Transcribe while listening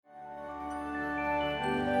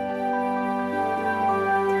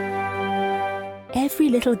Every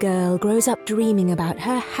little girl grows up dreaming about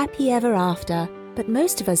her happy ever after, but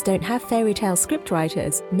most of us don't have fairy tale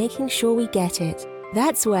scriptwriters making sure we get it.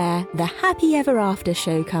 That's where the Happy Ever After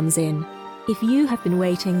show comes in. If you have been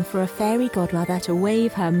waiting for a fairy godmother to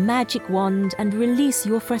wave her magic wand and release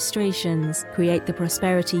your frustrations, create the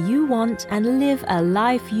prosperity you want, and live a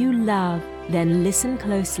life you love, then listen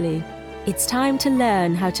closely. It's time to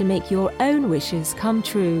learn how to make your own wishes come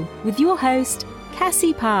true with your host,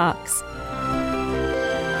 Cassie Parks.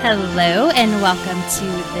 Hello and welcome to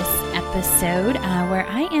this episode where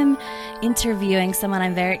I am interviewing someone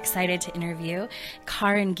I'm very excited to interview,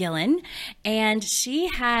 Karen Gillen, and she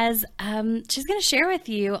has she's going to share with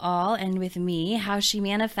you all and with me how she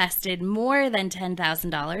manifested more than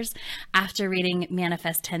 $10,000 after reading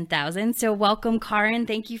Manifest 10,000. So welcome, Karen.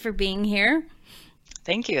 Thank you for being here.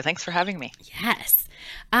 Thank you. Thanks for having me. Yes.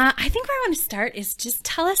 I think where I want to start is just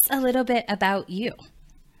tell us a little bit about you.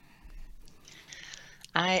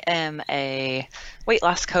 I am a weight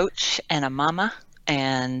loss coach and a mama,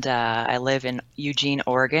 and I live in Eugene,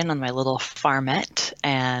 Oregon on my little farmette,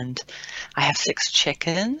 and I have 6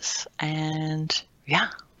 chickens, and yeah.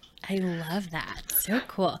 I love that. So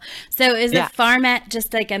cool. So is the farmette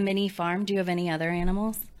just like a mini farm? Do you have any other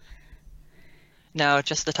animals? No,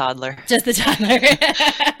 just the toddler. Just the toddler.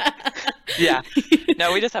 Yeah.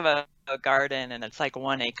 No, we just have a garden, and it's like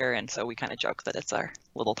 1 acre, and so we kind of joke that it's our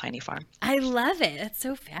little tiny farm. I love it. That's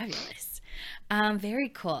so fabulous. Very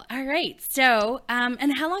cool. All right. So,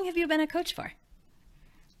 and how long have you been a coach for?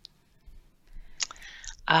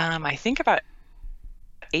 I think about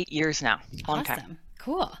 8 years now. Long time.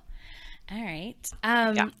 Cool. All right.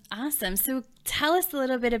 Awesome. So tell us a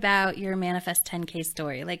little bit about your Manifest 10K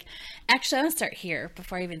story. Like, actually, I want to start here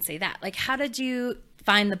before I even say that. Like, how did you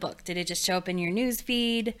find the book? Did it just show up in your news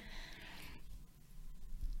feed?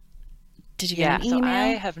 Did you get an email? So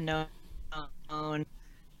I have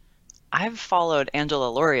I've followed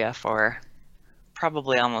Angela Lauria for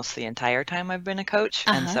probably almost the entire time I've been a coach.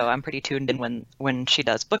 And so I'm pretty tuned in when she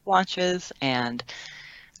does book launches. And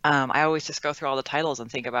I always just go through all the titles and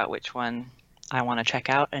think about which one I want to check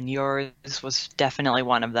out. And yours was definitely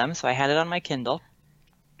one of them. So I had it on my Kindle.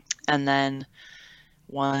 And then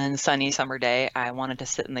one sunny summer day, I wanted to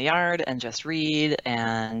sit in the yard and just read.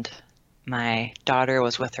 And my daughter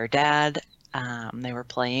was with her dad. They were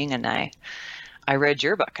playing, and I read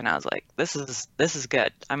your book, and I was like, this is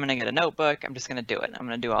good. I'm going to get a notebook. I'm just going to do it. I'm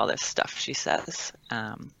going to do all this stuff, she says.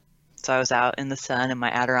 So I was out in the sun in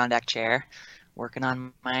my Adirondack chair working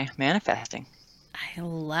on my manifesting. I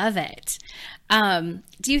love it.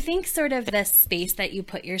 Do you think sort of the space that you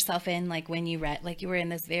put yourself in, like when you read, like you were in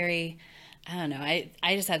this very, I don't know,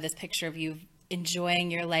 I just had this picture of you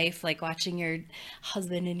enjoying your life, like watching your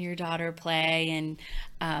husband and your daughter play, and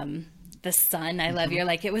the sun. I love you.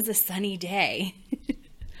 Like, it was a sunny day.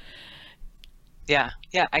 Yeah.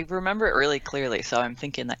 I remember it really clearly. So I'm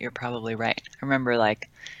thinking that you're probably right. I remember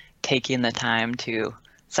like taking the time to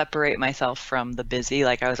separate myself from the busy.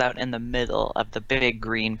 Like, I was out in the middle of the big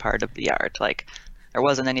green part of the yard. Like, there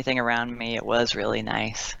wasn't anything around me. It was really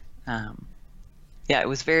nice. It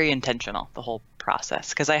was very intentional, the whole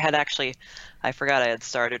process. Because I forgot I had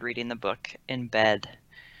started reading the book in bed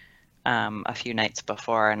a few nights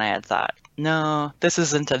before, and I had thought, no, this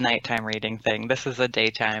isn't a nighttime reading thing. This is a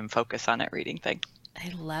daytime focus on it reading thing. I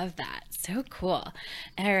love that. So cool.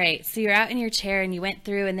 All right. So you're out in your chair and you went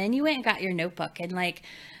through, and then you went and got your notebook, and like,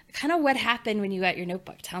 kind of what happened when you got your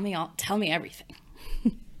notebook? Tell me everything.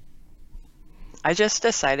 I just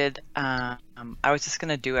decided I was just going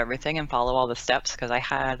to do everything and follow all the steps, because I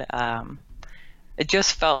had, it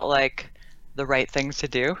just felt like the right things to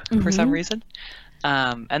do for some reason.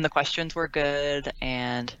 And the questions were good.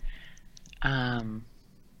 And it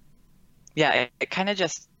kind of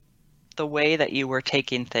just, the way that you were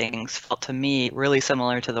taking things felt to me really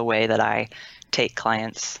similar to the way that I take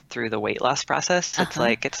clients through the weight loss process. It's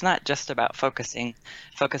like, it's not just about focusing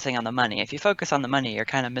on the money. If you focus on the money, you're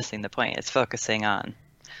kind of missing the point. It's focusing on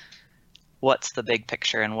what's the big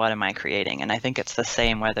picture and what am I creating? And I think it's the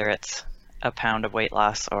same whether it's a pound of weight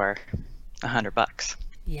loss or $100.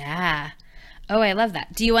 Yeah. Oh, I love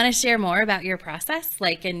that. Do you want to share more about your process,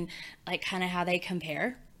 like, and like kind of how they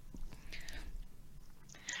compare?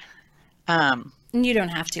 You don't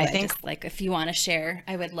have to. I think, just, like, if you want to share,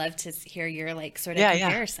 I would love to hear your like sort of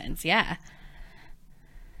comparisons. Yeah.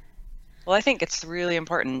 Well, I think it's really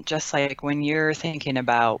important, just like when you're thinking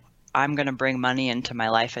about, I'm going to bring money into my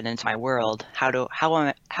life and into my world, how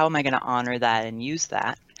am I going to honor that and use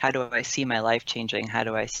that? How do I see my life changing? How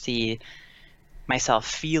do I see myself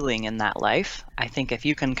feeling in that life? I think if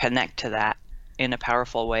you can connect to that in a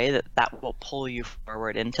powerful way, that will pull you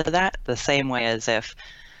forward into that, the same way as if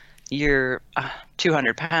you're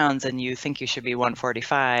 200 pounds and you think you should be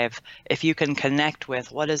 145, if you can connect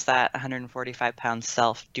with what is that 145 pound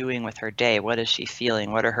self doing with her day, what is she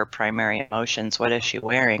feeling, what are her primary emotions, what is she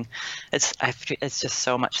wearing, it's just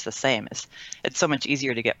so much the same. It's so much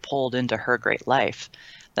easier to get pulled into her great life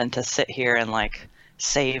than to sit here and like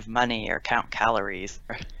save money or count calories.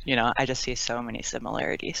 I just see so many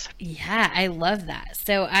similarities. Yeah, I love that.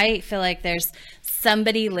 So I feel like there's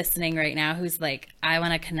somebody listening right now who's like, I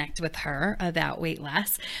want to connect with her about weight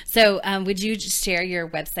loss. So would you just share your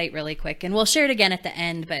website really quick? And we'll share it again at the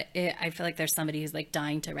end, but I feel like there's somebody who's like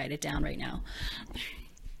dying to write it down right now.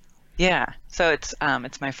 Yeah. So it's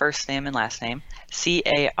my first name and last name,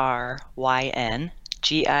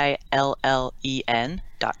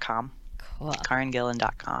 CarynGillen.com. Cool.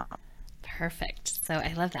 CarynGillen.com. Perfect. So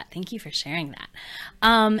I love that. Thank you for sharing that.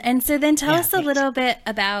 And so then tell us a little bit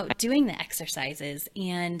about doing the exercises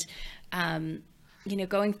and,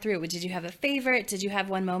 going through. Did you have a favorite? Did you have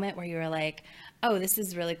one moment where you were like, oh, this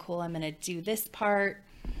is really cool, I'm going to do this part?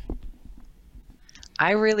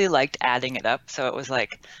 I really liked adding it up. So it was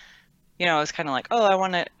like, it was kind of like, oh, I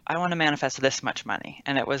want to manifest this much money.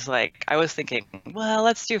 And it was like, I was thinking, well,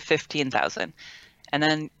 let's do 15,000. And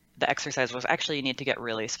then the exercise was actually, you need to get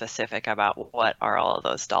really specific about what are all of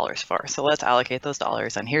those dollars for. So let's allocate those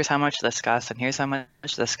dollars, and here's how much this costs, and here's how much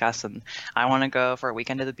this costs, and I want to go for a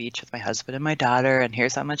weekend to the beach with my husband and my daughter, and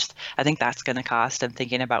here's how much I think that's going to cost, and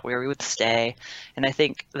thinking about where we would stay. And I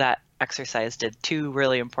think that exercise did two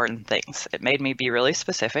really important things. It made me be really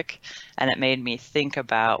specific, and it made me think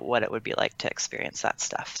about what it would be like to experience that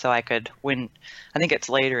stuff. So I think it's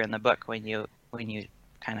later in the book when you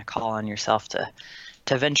kind of call on yourself to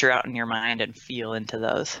venture out in your mind and feel into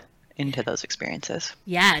those experiences.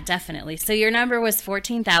 Yeah, definitely. So your number was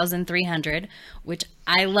 14,300, which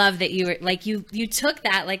I love that you were like, you took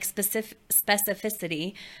that like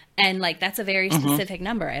specificity and like, that's a very specific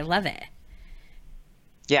number. I love it.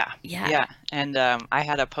 Yeah. And I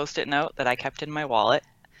had a Post-it note that I kept in my wallet.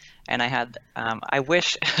 And I had, I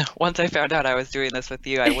wish, once I found out I was doing this with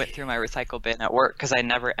you, I went through my recycle bin at work because I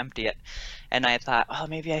never empty it. And I thought, oh,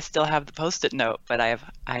 maybe I still have the Post-it note, but I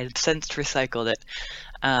had since recycled it.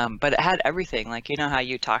 But it had everything. Like, how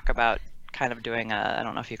you talk about kind of doing I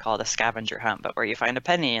don't know if you call it a scavenger hunt, but where you find a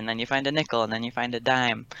penny and then you find a nickel and then you find a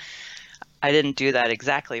dime. I didn't do that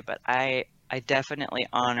exactly, but I definitely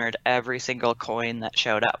honored every single coin that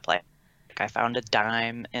showed up. Like, I found a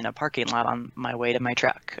dime in a parking lot on my way to my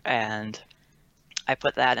truck, and I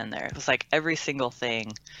put that in there. It was like every single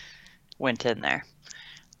thing went in there.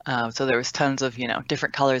 So there was tons of,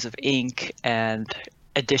 different colors of ink and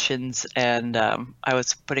additions, and I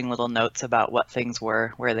was putting little notes about what things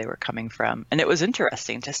were, where they were coming from. And it was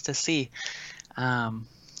interesting just to see how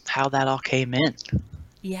that all came in.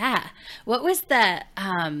 Yeah. What was the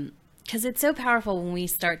because it's so powerful when we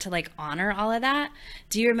start to like honor all of that.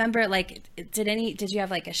 Do you remember, like, did you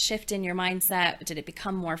have like a shift in your mindset? Did it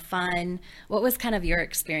become more fun? What was kind of your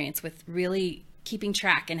experience with really keeping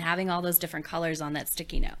track and having all those different colors on that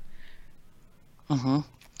sticky note?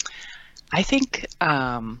 I think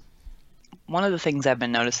one of the things I've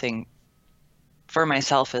been noticing for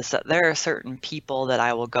myself is that there are certain people that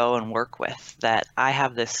I will go and work with that I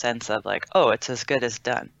have this sense of like, oh, it's as good as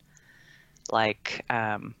done. Like,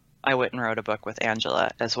 I went and wrote a book with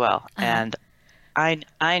Angela as well. And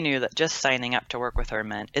I knew that just signing up to work with her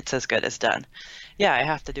meant it's as good as done. Yeah, I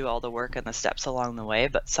have to do all the work and the steps along the way,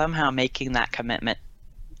 but somehow making that commitment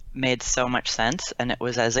made so much sense, and it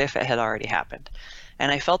was as if it had already happened.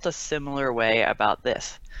 And I felt a similar way about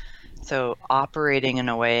this. So operating in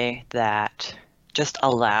a way that just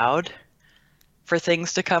allowed for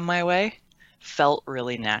things to come my way felt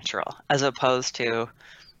really natural, as opposed to,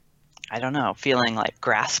 I don't know, feeling like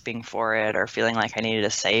grasping for it or feeling like I needed to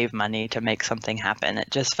save money to make something happen.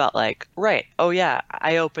 It just felt like, right, oh yeah,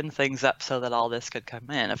 I opened things up so that all this could come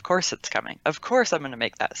in. Of course it's coming. Of course I'm going to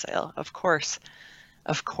make that sale. Of course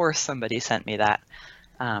somebody sent me that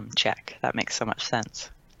check. That makes so much sense.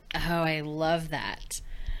 Oh, I love that.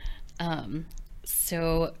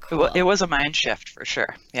 So cool. It was a mind shift for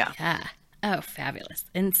sure. Yeah. Yeah. Oh, fabulous.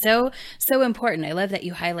 And so important. I love that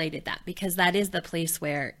you highlighted that, because that is the place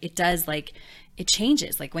where it does, like, it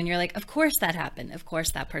changes. Like when you're like, of course that happened. Of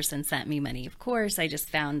course that person sent me money. Of course I just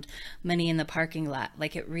found money in the parking lot.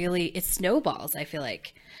 Like it snowballs, I feel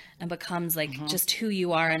like, and becomes like just who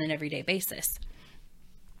you are on an everyday basis.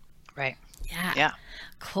 Right. Yeah. Yeah.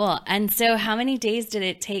 Cool. And so how many days did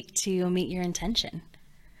it take to meet your intention?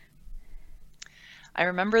 I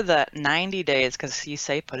remember the 90 days because you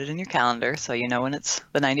say put it in your calendar so you know when it's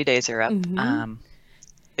the 90 days are up.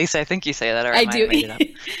 Lisa, I think you say that, or I am do. I made it up?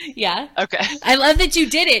 Yeah. Okay. I love that you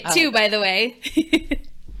did it too, by the way.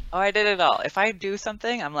 Oh, I did it all. If I do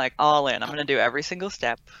something, I'm like all in. I'm going to do every single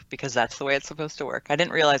step because that's the way it's supposed to work. I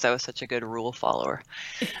didn't realize I was such a good rule follower.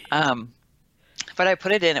 But I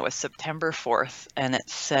put it in, it was September 4th, and it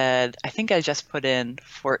said, I think I just put in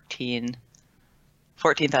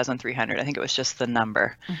 14,300. I think it was just the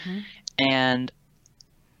number. And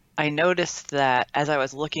I noticed that as I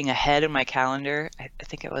was looking ahead in my calendar, I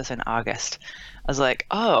think it was in August, I was like,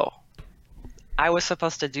 oh, I was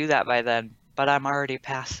supposed to do that by then, but I'm already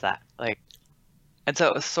past that. Like, and so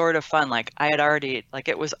it was sort of fun. Like I had already, like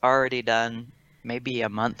it was already done maybe a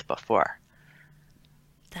month before.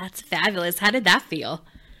 That's fabulous. How did that feel?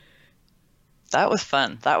 That was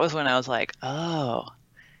fun. That was when I was like, oh,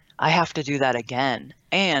 I have to do that again.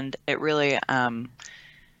 And it really, I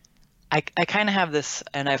kind of have this,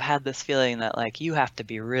 and I've had this feeling that like you have to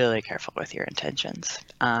be really careful with your intentions,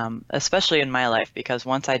 especially in my life, because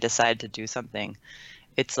once I decide to do something,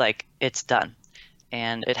 it's like it's done.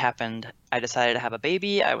 And it happened. I decided to have a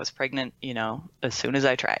baby. I was pregnant, as soon as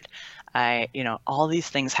I tried. All these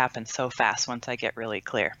things happen so fast once I get really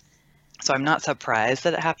clear. So I'm not surprised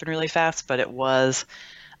that it happened really fast, but it was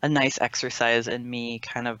a nice exercise in me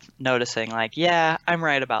kind of noticing like, yeah, I'm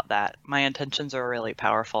right about that. My intentions are really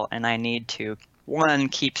powerful and I need to, one,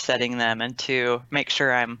 keep setting them, and two, make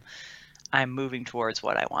sure I'm moving towards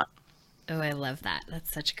what I want. Oh, I love that.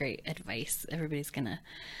 That's such great advice. Everybody's going to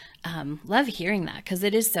love hearing that because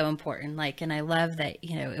it is so important. Like, and I love that,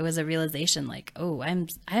 it was a realization like, oh,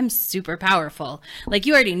 I'm super powerful. Like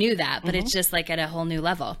you already knew that, but it's just like at a whole new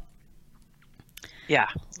level. Yeah,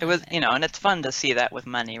 it was, and it's fun to see that with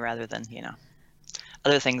money rather than,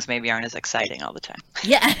 other things maybe aren't as exciting all the time.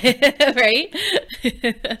 Yeah. Right.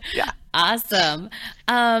 Yeah. Awesome.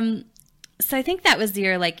 So I think that was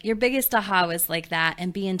your biggest aha was like that,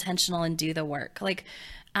 and be intentional and do the work. Like,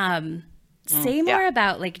 say more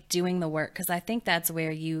about like doing the work. Cause I think that's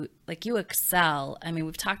where you excel. I mean,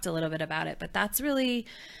 we've talked a little bit about it, but that's really,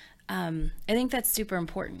 I think that's super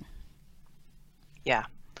important. Yeah.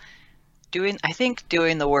 I think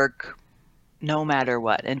doing the work no matter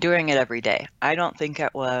what, and doing it every day. I don't think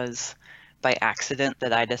it was by accident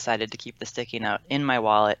that I decided to keep the sticky note in my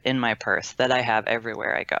wallet, in my purse, that I have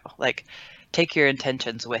everywhere I go. Like, take your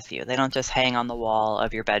intentions with you. They don't just hang on the wall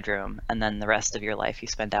of your bedroom and then the rest of your life you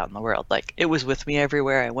spend out in the world. Like, it was with me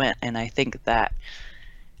everywhere I went. And I think that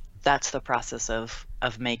that's the process of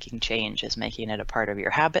making change, is making it a part of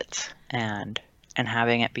your habits and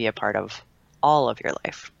having it be a part of all of your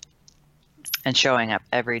life. And showing up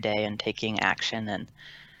every day and taking action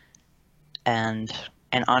and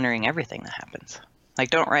honoring everything that happens.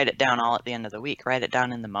 Like, don't write it down all at the end of the week. Write it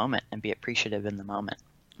down in the moment and be appreciative in the moment.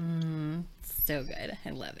 So good.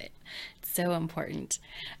 I love it. It's so important.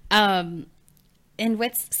 And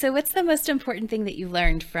what's the most important thing that you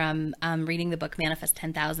learned from reading the book Manifest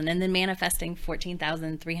 10,000 and then manifesting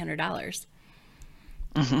 $14,300?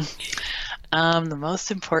 The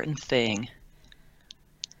most important thing,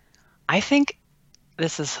 I think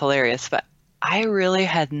this is hilarious, but I really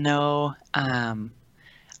had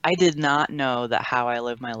I did not know that how I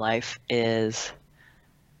live my life is,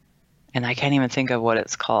 and I can't even think of what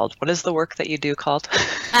it's called. What is the work that you do called?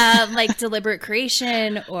 Like deliberate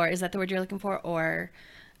creation, or is that the word you're looking for? Or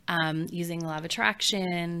using law of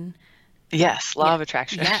attraction? Yes, law of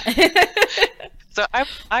attraction. Yeah. So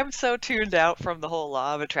I'm so tuned out from the whole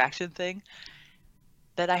law of attraction thing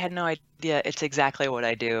that I had no idea it's exactly what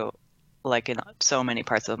I do, like in so many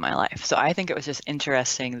parts of my life. So I think it was just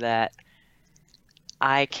interesting that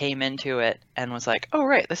I came into it and was like, oh,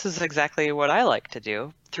 right, this is exactly what I like to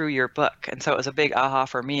do through your book. And so it was a big aha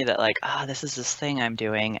for me that like, this is this thing I'm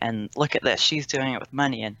doing, and look at this, she's doing it with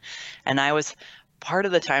money. And I was part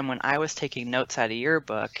of the time when I was taking notes out of your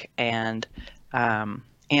book and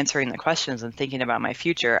answering the questions and thinking about my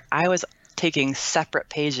future, I was taking separate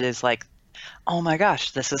pages like, oh my gosh,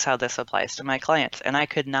 this is how this applies to my clients. And I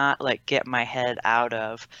could not like get my head out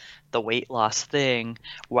of the weight loss thing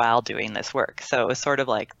while doing this work. So it was sort of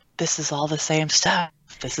like, this is all the same stuff.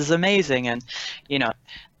 This is amazing. And,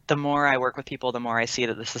 the more I work with people, the more I see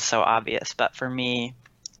that this is so obvious. But for me,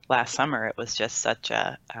 last summer, it was just such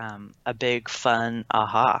a big, fun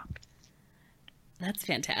aha. That's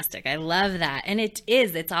fantastic. I love that. And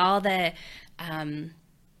it's all the,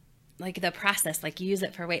 like the process, like you use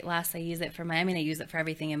it for weight loss. I use it for I use it for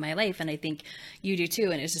everything in my life. And I think you do too.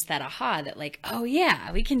 And it's just that aha that like, oh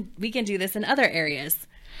yeah, we can do this in other areas.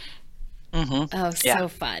 Oh, so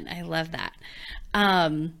fun. I love that.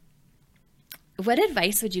 What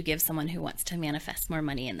advice would you give someone who wants to manifest more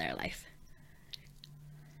money in their life?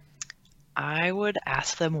 I would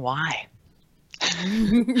ask them why.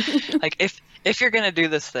 Like if you're going to do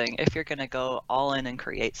this thing, if you're going to go all in and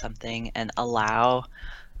create something and allow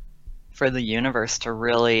for the universe to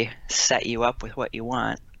really set you up with what you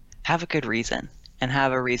want, have a good reason, and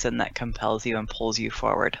have a reason that compels you and pulls you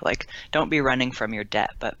forward. Like, don't be running from your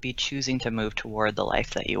debt, but be choosing to move toward the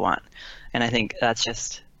life that you want. And I think that's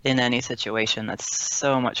just, in any situation, that's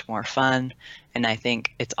so much more fun. And I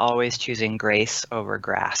think it's always choosing grace over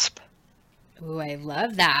grasp. Ooh, I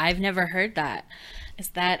love that. I've never heard that. Is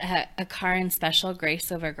that a Karin special,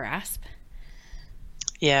 grace over grasp?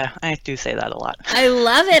 Yeah, I do say that a lot. I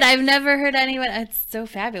love it. I've never heard anyone. It's so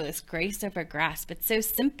fabulous. Grace over grasp. It's so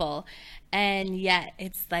simple, and yet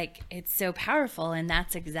it's like, it's so powerful. And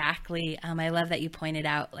that's exactly, I love that you pointed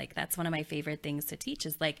out, like, that's one of my favorite things to teach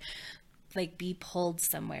is like be pulled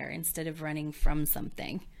somewhere instead of running from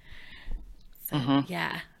something. So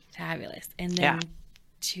yeah, fabulous. And then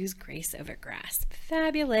choose grace over grasp.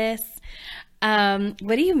 Fabulous. What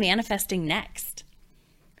are you manifesting next?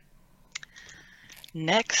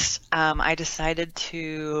 Next, I decided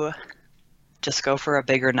to just go for a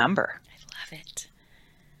bigger number. I love it.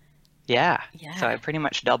 Yeah. So I pretty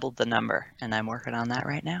much doubled the number, and I'm working on that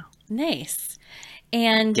right now. Nice.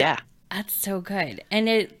 And that's so good. And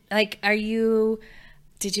it, like,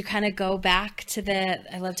 did you kind of go back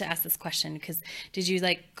to I love to ask this question, because did you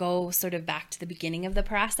like go sort of back to the beginning of the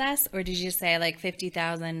process, or did you just say like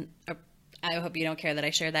 50,000, I hope you don't care that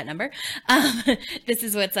I share that number. This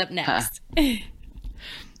is what's up next.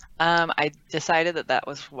 I decided that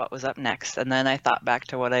was what was up next. And then I thought back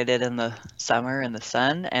to what I did in the summer in the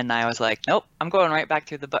sun. And I was like, nope, I'm going right back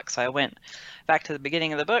through the book. So I went back to the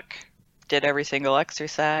beginning of the book, did every single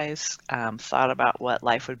exercise, thought about what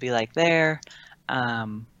life would be like there.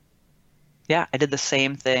 I did the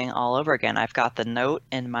same thing all over again. I've got the note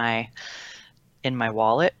in my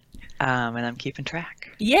wallet, and I'm keeping track.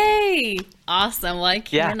 Yay! Awesome. Well, I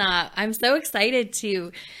cannot. I'm so excited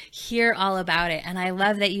to hear all about it. And I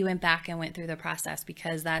love that you went back and went through the process,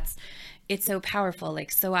 because it's so powerful.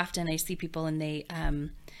 Like, so often I see people and they,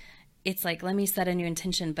 it's like, let me set a new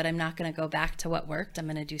intention, but I'm not going to go back to what worked. I'm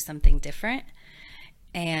going to do something different.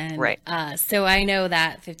 And so I know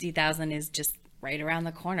that 50,000 is just right around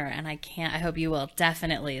the corner, and I hope you will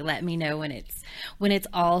definitely let me know when it's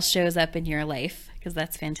all shows up in your life, because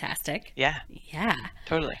that's fantastic. Yeah,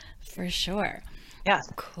 totally, for sure. Yeah,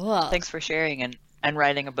 cool. Thanks for sharing and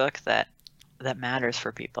writing a book that matters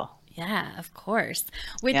for people. Yeah, of course.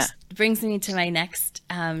 Which brings me to my next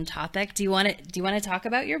topic. Do you want to talk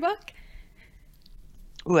about your book?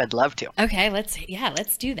 Ooh, I'd love to. Okay,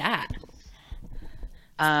 let's do that.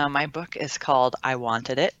 My book is called I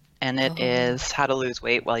Wanted It, and it is how to lose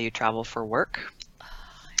weight while you travel for work.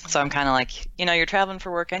 So I'm kind of like, you're traveling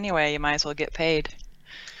for work anyway, you might as well get paid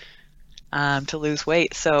to lose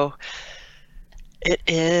weight. So it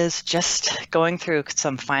is just going through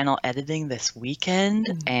some final editing this weekend,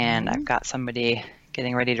 and I've got somebody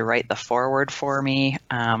getting ready to write the foreword for me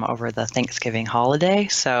over the Thanksgiving holiday.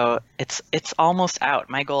 So it's almost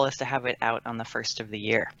out. My goal is to have it out on the 1st of the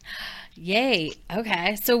year. Yay.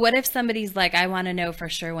 Okay. So what if somebody's like, I want to know for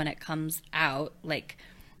sure when it comes out, like,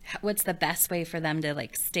 what's the best way for them to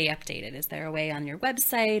like stay updated? Is there a way on your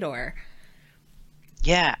website or?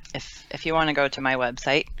 Yeah. If you want to go to my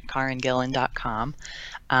website, karengillen.com,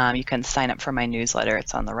 you can sign up for my newsletter.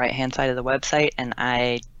 It's on the right-hand side of the website, and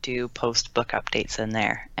I do post book updates in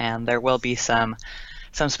there. And there will be some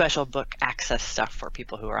special book access stuff for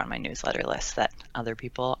people who are on my newsletter list that other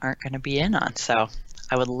people aren't going to be in on. So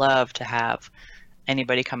I would love to have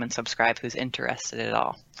anybody come and subscribe who's interested at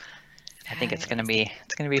all. I think it's going to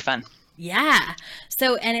be fun. Yeah.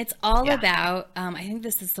 So, and it's all about, I think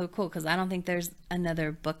this is so cool because I don't think there's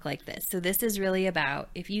another book like this. So this is really about,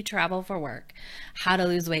 if you travel for work, how to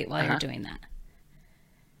lose weight while you're doing that.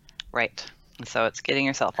 Right. And so it's getting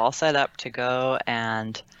yourself all set up to go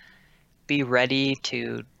and be ready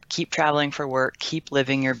to keep traveling for work, keep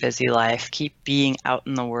living your busy life, keep being out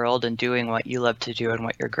in the world and doing what you love to do and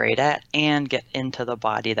what you're great at, and get into the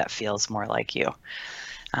body that feels more like you.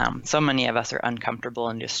 So many of us are uncomfortable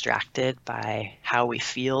and distracted by how we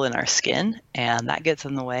feel in our skin, and that gets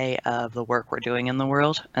in the way of the work we're doing in the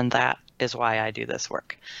world. And that is why I do this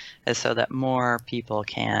work, is so that more people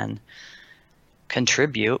can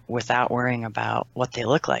contribute without worrying about what they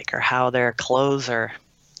look like or how their clothes are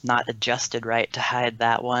not adjusted right to hide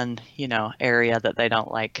that one, area that they don't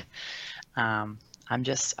like. I'm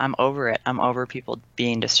over it. I'm over people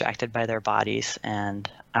being distracted by their bodies, and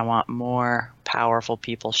I want more powerful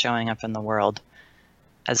people showing up in the world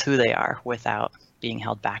as who they are without being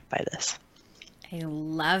held back by this. I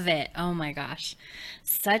love it. Oh my gosh.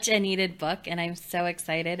 Such a needed book, and I'm so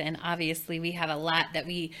excited. And obviously we have a lot that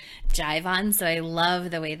we jive on, so I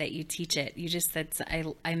love the way that you teach it. You just said,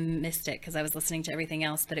 I missed it because I was listening to everything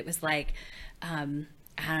else, but it was like, I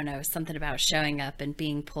don't know, something about showing up and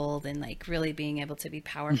being pulled and like really being able to be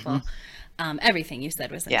powerful. Everything you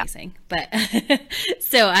said was amazing. Yeah. But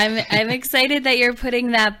so I'm excited that you're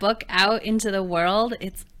putting that book out into the world.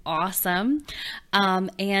 It's awesome.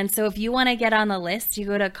 And so if you want to get on the list, you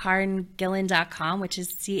go to CarinGillen.com, which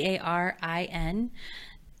is CARIN.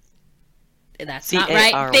 That's not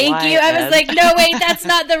right. Thank you. I was like, no, wait, that's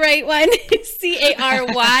not the right one.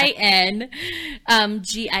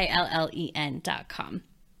 CarinGillen.com.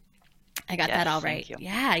 I got that all right.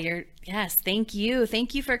 Yeah, thank you.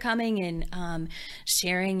 Thank you for coming and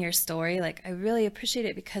sharing your story. Like, I really appreciate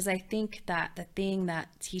it, because I think that the thing that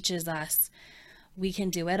teaches us we can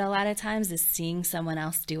do it a lot of times is seeing someone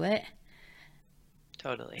else do it.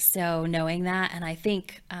 Totally. So knowing that, and I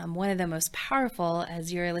think one of the most powerful,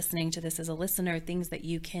 as you're listening to this as a listener, things that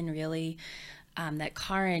you can really, that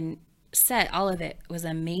Carin said, all of it was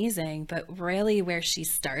amazing, but really where she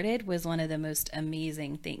started was one of the most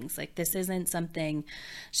amazing things. Like, this isn't something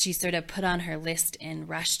she sort of put on her list and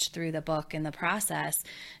rushed through the book in the process.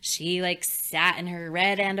 She like sat in her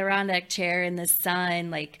red Adirondack chair in the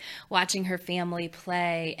sun, like watching her family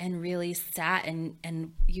play, and really sat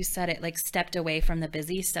and you said it, like stepped away from the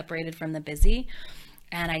busy, separated from the busy.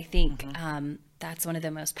 And I think that's one of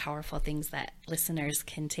the most powerful things that listeners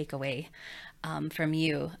can take away from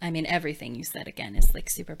you. I mean, everything you said, again, is like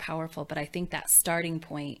super powerful, but I think that starting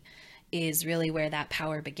point is really where that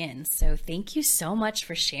power begins. So thank you so much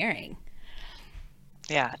for sharing.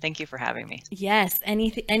 Yeah, thank you for having me. Yes.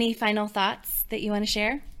 Any final thoughts that you want to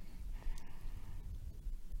share?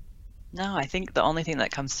 No, I think the only thing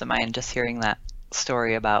that comes to mind, just hearing that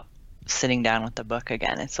story about sitting down with the book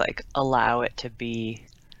again, it's like, allow it to be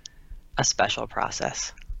a special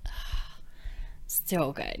process.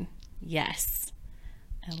 So good. Yes.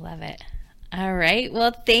 I love it. All right.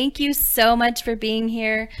 Well, thank you so much for being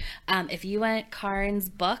here. If you want Carin's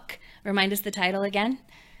book, remind us the title again.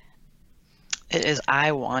 It is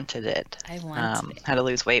I Wanted It. I Wanted It. How to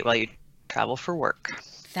Lose Weight While You Travel for Work.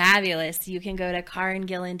 Fabulous. You can go to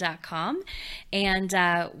CarinGillen.com, and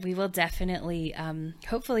we will definitely,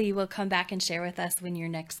 hopefully you will come back and share with us when your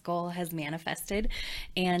next goal has manifested,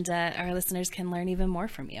 and our listeners can learn even more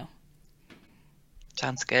from you.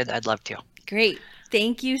 Sounds good. I'd love to. Great.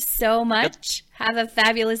 Thank you so much. Yep. Have a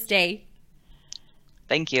fabulous day.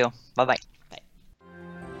 Thank you. Bye-bye.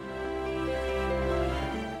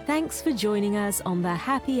 Thanks for joining us on the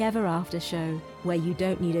Happy Ever After show, where you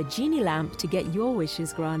don't need a genie lamp to get your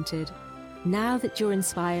wishes granted. Now that you're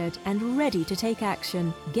inspired and ready to take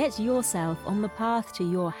action, get yourself on the path to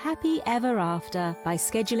your happy ever after by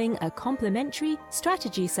scheduling a complimentary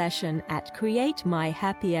strategy session at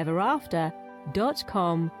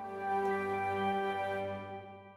createmyhappyeverafter.com.